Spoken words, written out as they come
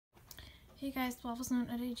Hey guys, Waffles N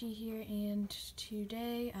Whatnot AG here, and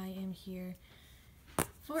today I am here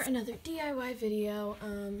for another DIY video,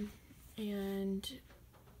 and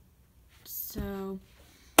so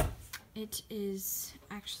it is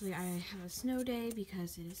actually, I have a snow day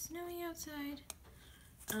because it is snowing outside,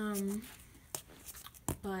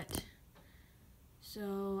 but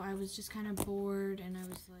so I was just kind of bored and I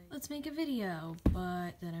was like, let's make a video,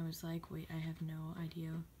 but then I was like, wait, I have no idea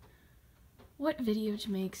what video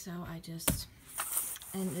to make, so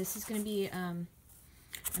and this is gonna be, I'm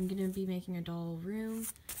gonna be making a doll room.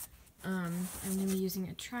 I'm gonna be using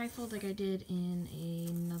a trifold like I did in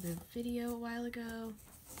another video a while ago.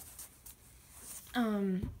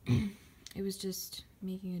 It was just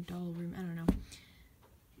making a doll room, I don't know.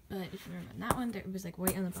 But if you remember that one, there was like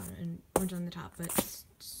white on the bottom and orange on the top, but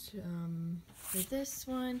for this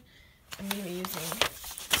one, I'm gonna be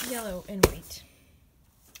using yellow and white.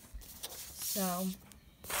 So,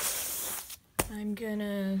 I'm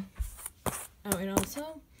gonna, oh, and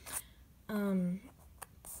also, when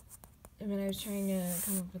I was trying to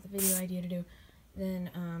come up with a video idea to do, then,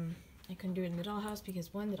 I couldn't do it in the dollhouse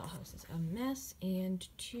because, one, the dollhouse is a mess, and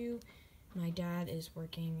two, my dad is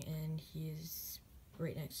working and he is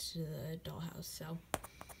right next to the dollhouse, so,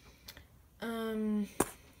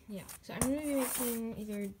 yeah. So I'm gonna be making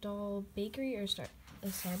either doll bakery or a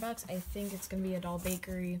Starbucks. I think it's gonna be a doll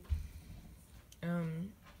bakery.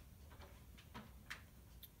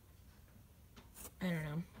 I don't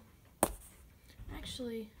know.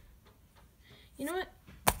 Actually, you know what?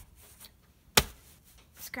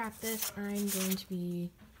 Scrap this. I'm going to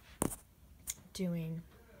be doing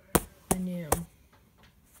a new.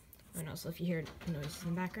 And also, if you hear noises in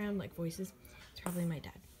the background, like voices, it's probably my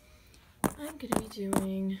dad. I'm gonna be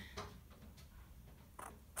doing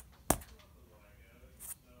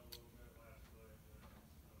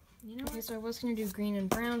okay, so I was going to do green and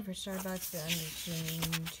brown for Starbucks, but I'm just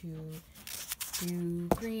going to do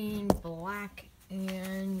green, black,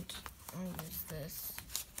 and what is this?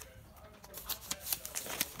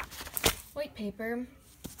 White paper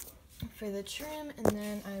for the trim, and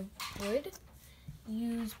then I would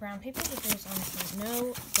use brown paper, but there's honestly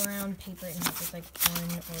no brown paper in here. There's like one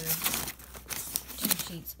or two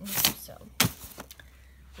sheets in here, so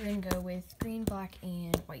we're going to go with green, black,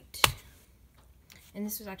 and white. And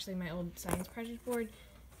this was actually my old science project board,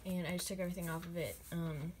 and I just took everything off of it,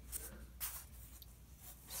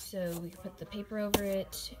 so we could put the paper over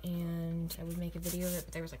it, and I would make a video of it,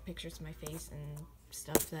 but there was like pictures of my face and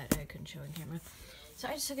stuff that I couldn't show on camera. So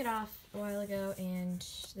I just took it off a while ago, and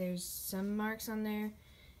there's some marks on there,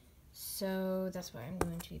 so that's why I'm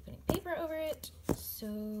going to be putting paper over it. So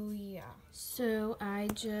yeah. So I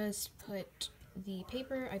just put the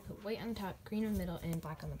paper, I put white on the top, green in the middle, and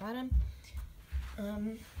black on the bottom.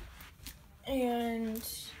 And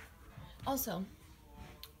also,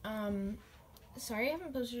 sorry I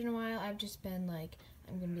haven't posted in a while. I've just been like,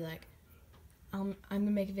 I'm gonna be like, I'm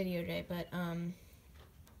gonna make a video today, but, and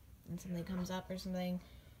something comes up or something,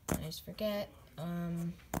 and I just forget,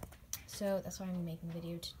 so that's why I'm making a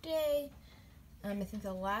video today. I think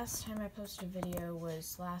the last time I posted a video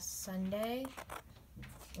was last Sunday,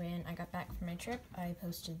 when I got back from my trip. I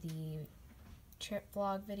posted the trip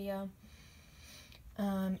vlog video.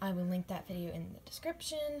 I will link that video in the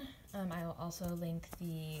description. I will also link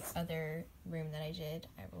the other room that I did.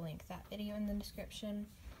 I will link that video in the description.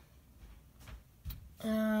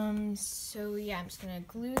 So yeah, I'm just gonna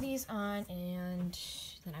glue these on, and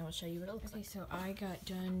then I will show you what it looks like. So I got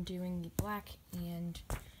done doing the black and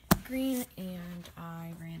green, and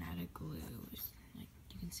I ran out of glue. Like,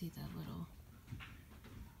 you can see the little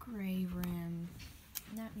gray rim,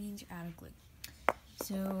 and that means you're out of glue.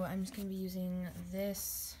 So I'm just going to be using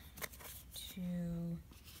this to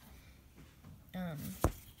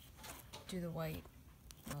do the white.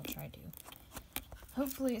 I'll try to.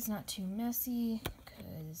 Hopefully it's not too messy,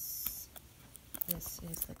 because this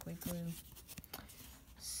is liquid glue.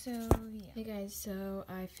 So yeah. Hey guys, so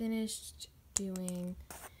I finished doing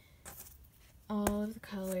all of the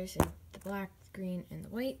colors in the black, the green, and the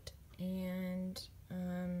white, and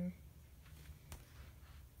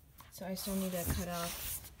so I still need to cut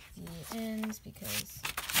off the ends because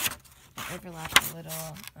it overlapped a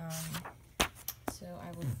little, so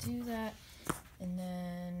I will do that, and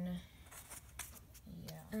then,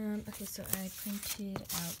 yeah. Okay, so I printed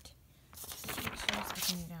out the pictures, I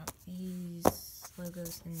printed out these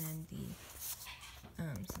logos, and then the,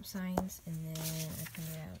 some signs, and then I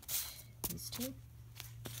printed out these two,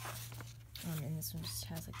 and this one just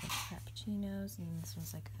has like the cappuccinos, and then this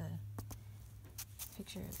one's like the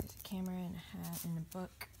picture. There's a camera and a hat and a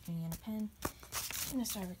book and a pen and a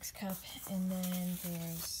Starbucks cup, and then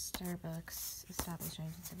there's Starbucks Starbucks, established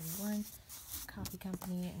 1971, coffee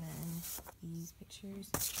company, and then these pictures,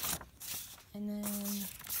 and then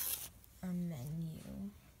our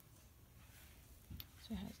menu.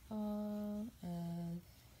 So it has all of,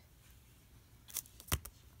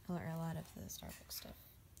 or a lot of the Starbucks stuff.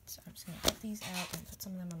 So I'm just gonna cut these out and put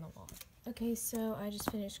some of them on the wall. Okay, so I just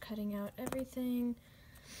finished cutting out everything.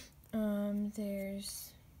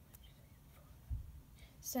 There's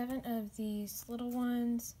 7 of these little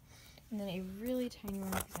ones, and then a really tiny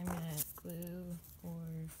one because I'm gonna glue or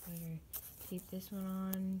whatever, tape this one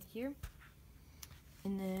on here.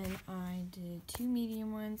 And then I did 2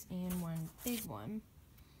 medium ones and 1 big one.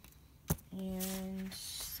 And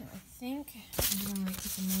so I think I'm gonna like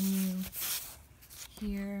put the menu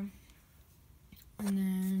here, and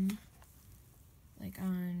then like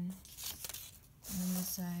on the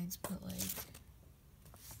sides put like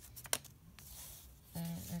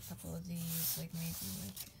a couple of these, like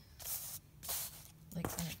maybe like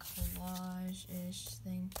in a collage-ish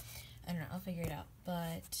thing. I don't know, I'll figure it out.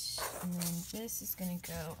 But, and then this is gonna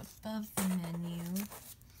go above the menu.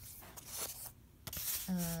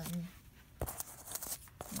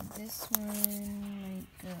 This one might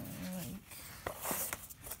go like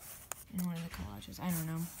in one of the collages. I don't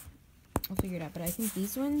know. I'll figure it out. But I think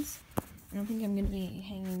these ones, I don't think I'm going to be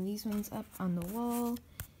hanging these ones up on the wall,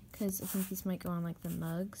 because I think these might go on like the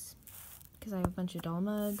mugs, because I have a bunch of doll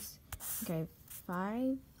mugs. I think I have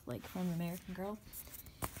 5, like from American Girl.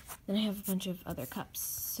 Then I have a bunch of other cups.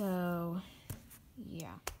 So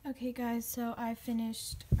yeah. Okay guys, so I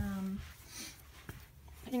finished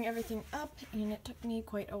putting everything up, and it took me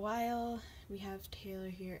quite a while. We have Taylor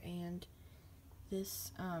here, and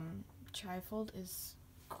this trifold is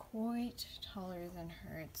quite taller than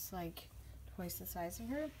her. It's like twice the size of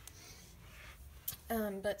her.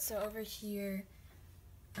 But so over here,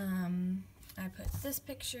 I put this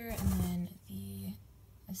picture, and then the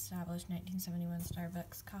established 1971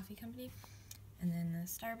 Starbucks coffee company, and then the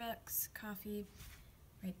Starbucks coffee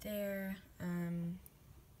right there, and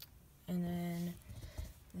then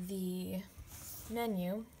the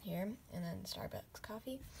menu here, and then Starbucks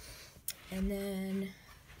coffee, and then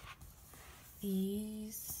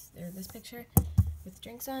this picture with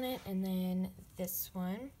drinks on it, and then this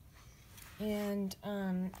one. And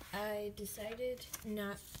I decided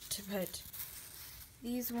not to put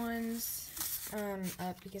these ones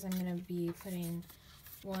up because I'm going to be putting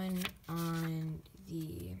one on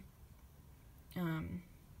the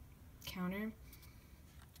counter,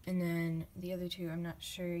 and then the other 2 I'm not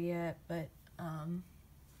sure yet, but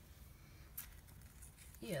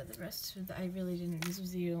yeah, the rest of I really didn't, this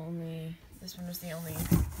one was the only,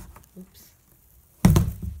 oops.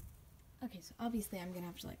 Okay, so obviously I'm gonna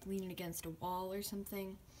have to like lean it against a wall or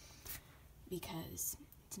something, because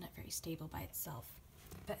it's not very stable by itself.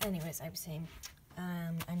 But anyways, I was saying,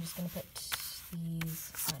 I'm just gonna put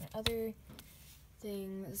these on other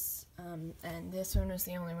things, and this one was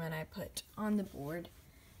the only one I put on the board,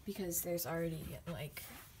 because there's already like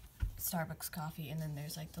Starbucks coffee, and then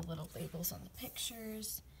there's like the little labels on the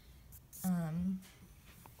pictures.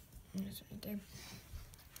 There's right there.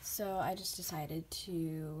 So I just decided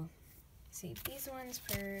to save these ones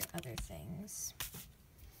for other things.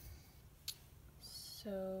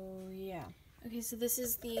 So yeah. Okay, so this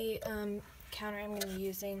is the counter I'm going to be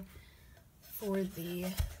using for the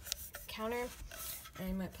counter. And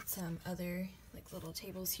I might put some other like little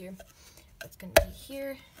tables here. That's going to be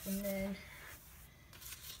here, and then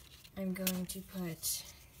I'm going to put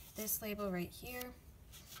this label right here,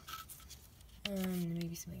 and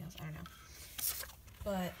maybe something else, I don't know.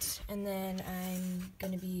 But, and then I'm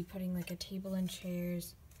going to be putting like a table and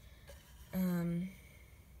chairs,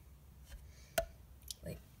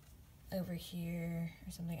 like over here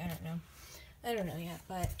or something, I don't know yet,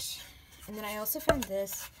 but, and then I also found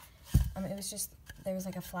this, it was just, there was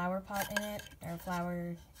like a flower pot in it, or a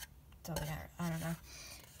flower, something, I don't know,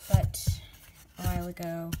 but a while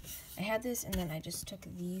ago I had this, and then I just took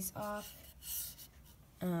these off.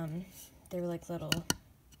 They were like little,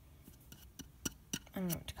 I don't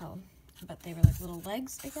know what to call them, but they were like little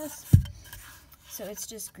legs, I guess. So it's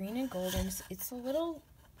just green and gold, and it's a little,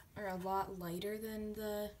 or a lot lighter than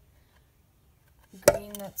the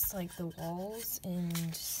green that's like the walls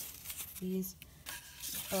and these,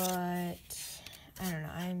 but I don't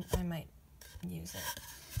know, I might use it.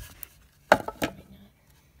 I might not.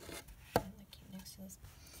 I'm gonna keep next to this.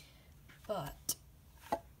 But,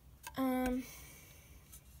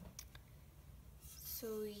 so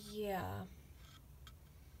yeah,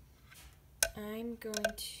 I'm going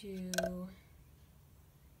to,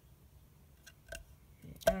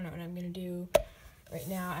 I don't know what I'm going to do right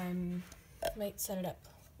now. I might set it up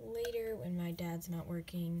later when my dad's not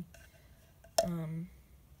working.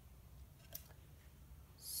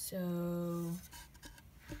 So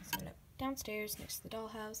I'll set it up downstairs next to the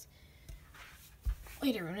dollhouse.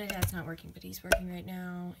 Later when my dad's not working, but he's working right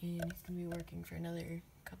now, and he's gonna be working for another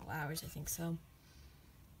couple hours, I think so.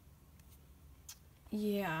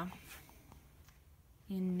 Yeah.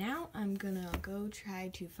 And now I'm gonna go try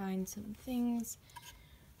to find some things,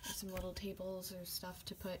 or some little tables or stuff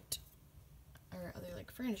to put, or other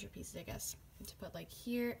like furniture pieces, I guess, to put like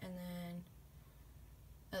here, and then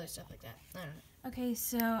other stuff like that. I don't know. Okay,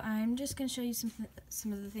 so I'm just gonna show you some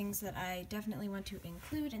of the things that I definitely want to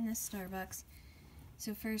include in this Starbucks.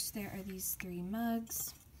 So first, there are these 3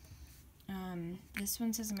 mugs. This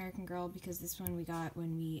one says American Girl because this one we got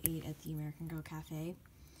when we ate at the American Girl Cafe.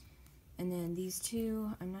 And then these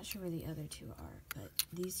 2, I'm not sure where the other 2 are, but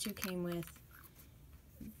these 2 came with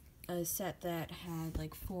a set that had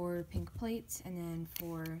like 4 pink plates and then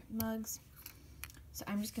 4 mugs. So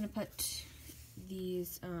I'm just gonna put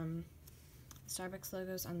these Starbucks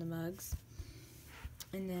logos on the mugs.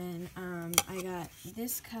 And then I got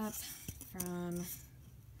this cup from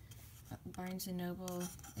Barnes & Noble.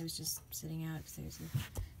 It was just sitting out because there's a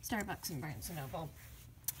Starbucks in Barnes & Noble.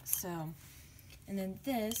 So, and then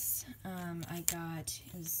this I got,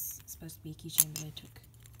 it was supposed to be a keychain, but I took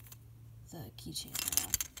the keychain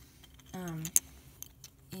off.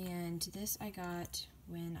 And this I got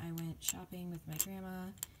when I went shopping with my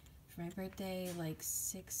grandma for my birthday like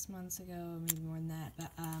 6 months ago, maybe more than that.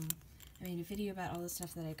 But I made a video about all the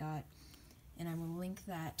stuff that I got, and I will link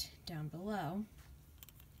that down below.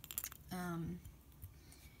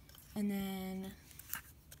 And then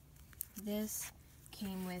this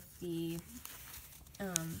came with the,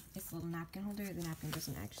 it's a little napkin holder. The napkin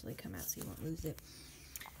doesn't actually come out, so you won't lose it.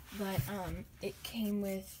 But it came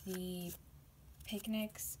with the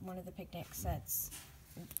picnics, one of the picnic sets.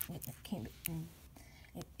 It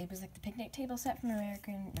was like the picnic table set from Our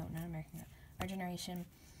Generation.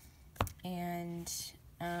 And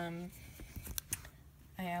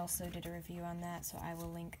I also did a review on that, so I will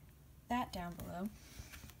link that down below.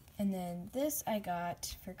 And then this I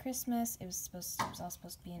got for Christmas. It was all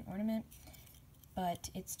supposed to be an ornament, but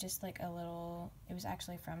it's just like a little, it was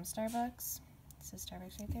actually from Starbucks. It says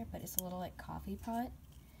Starbucks right there, but it's a little like coffee pot.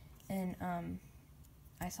 And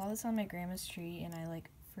I saw this on my grandma's tree and I like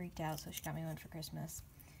freaked out, so she got me one for Christmas.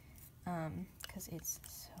 Because it's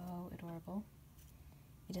so adorable.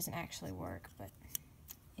 It doesn't actually work, but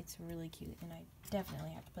it's really cute, and I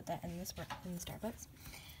definitely have to put that in this in Starbucks.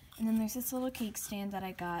 And then there's this little cake stand that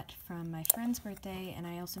I got from my friend's birthday, and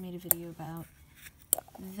I also made a video about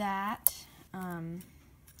that,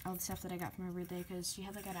 all the stuff that I got from her birthday, because she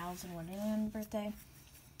had like an Alice in Wonderland birthday,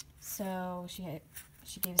 so she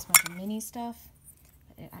gave us a bunch of mini stuff.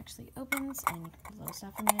 It actually opens, and you can put little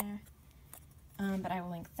stuff in there, but I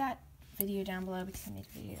will link that video down below because I made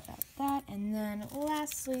a video about that. And then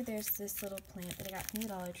lastly, there's this little plant that I got from the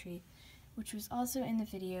Dollar Tree, which was also in the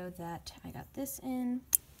video that I got this in.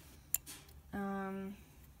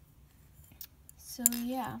 So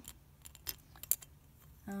yeah.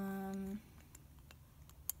 And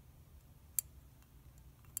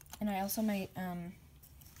I also might,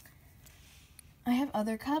 I have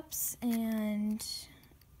other cups, and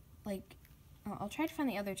like, I'll try to find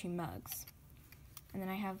the other 2 mugs. And then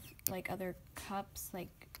I have like other cups, like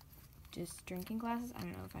just drinking glasses. I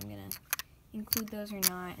don't know if I'm gonna include those or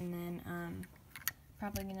not. And then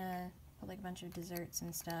probably gonna put like a bunch of desserts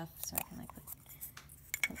and stuff, so I can like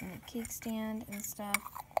put in a cake stand and stuff.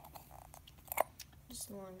 Just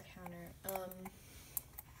along the counter.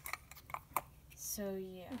 So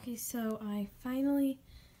yeah. Okay, so I finally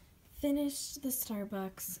finished the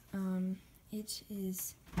Starbucks. It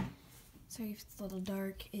is, sorry if it's a little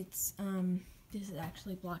dark. It's this is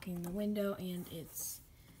actually blocking the window, and it's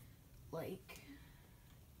like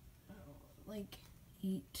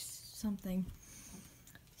 8 something,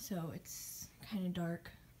 so it's kind of dark.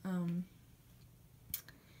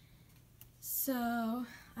 So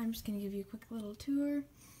I'm just gonna give you a quick little tour.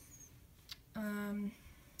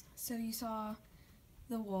 So you saw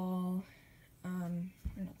the wall, or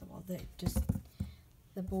not the wall, just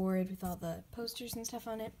the board with all the posters and stuff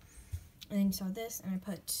on it. And then you saw this, and I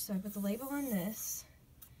put the label on this,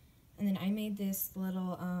 and then I made this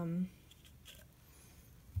little,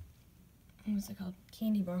 what's it called,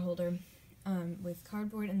 candy bar holder, with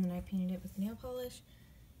cardboard, and then I painted it with nail polish,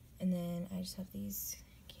 and then I just have these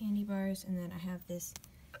candy bars, and then I have this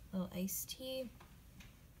little iced tea,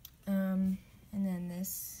 and then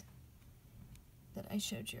this that I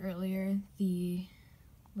showed you earlier, the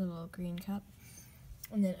little green cup,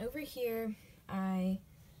 and then over here I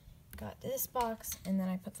got this box, and then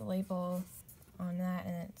I put the label on that,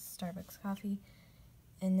 and it's Starbucks coffee.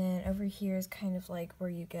 And then over here is kind of like where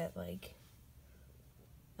you get, like,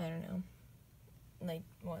 I don't know, like,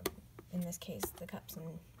 what, in this case, the cups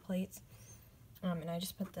and plates. And I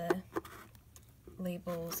just put the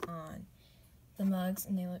labels on the mugs,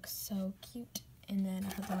 and they look so cute. And then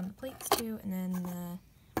I put them on the plates too, and then the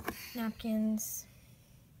napkins.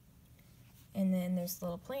 And then there's a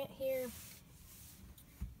little plant here.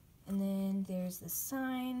 And then there's the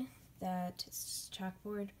sign that is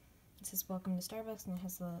chalkboard. It says "Welcome to Starbucks," and it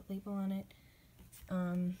has the label on it.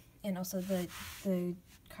 And also the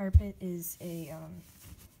carpet is a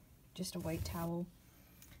just a white towel.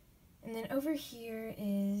 And then over here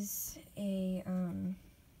is a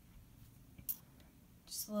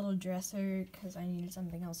just a little dresser, because I needed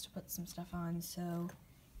something else to put some stuff on, so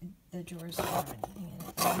the drawers don't have anything in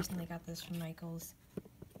it. I recently got this from Michael's.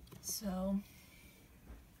 So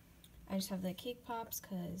I just have the cake pops,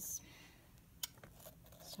 because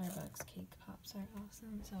Starbucks cake pops are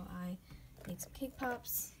awesome. So I made some cake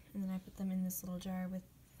pops, and then I put them in this little jar with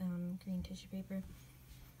green tissue paper.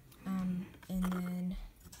 And then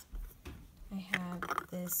I have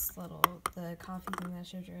this the coffee thing that I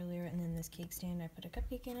showed you earlier, and then this cake stand. I put a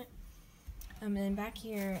cupcake in it. And then back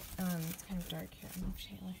here, it's kind of dark here. I'll move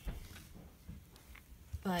Taylor.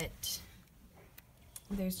 But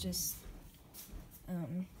there's just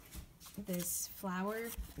this flower.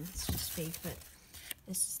 It's just fake, but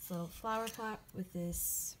it's just a little flower pot with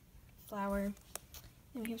this flower.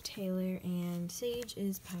 And we have Taylor, and Sage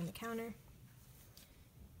is behind the counter.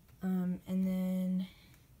 And then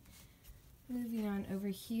moving on over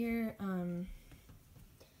here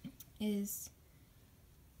is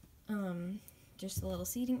just a little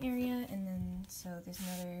seating area, and then so there's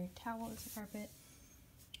another towel as a carpet,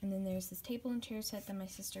 and then there's this table and chair set that my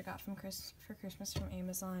sister got for Christmas from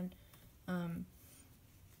Amazon, and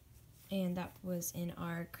that was in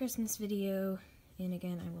our Christmas video, and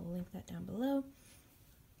again I will link that down below.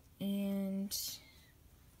 And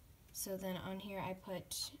so then on here I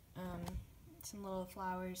put some little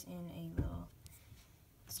flowers in a little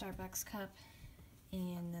Starbucks cup,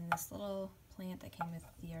 and then this little plant that came with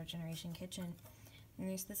the Our Generation kitchen. And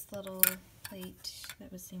there's this little plate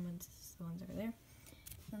that was the same ones as the ones over there.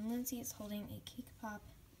 And Lindsay is holding a cake pop,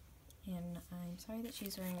 and I'm sorry that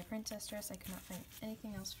she's wearing a princess dress. I could not find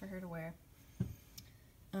anything else for her to wear.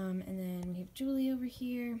 And then we have Julie over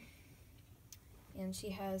here, and she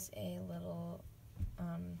has a little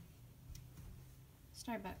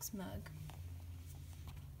Starbucks mug.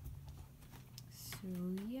 So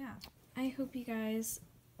yeah, I hope you guys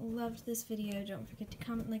loved this video. Don't forget to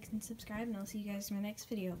comment, like, and subscribe, and I'll see you guys in my next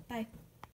video. Bye!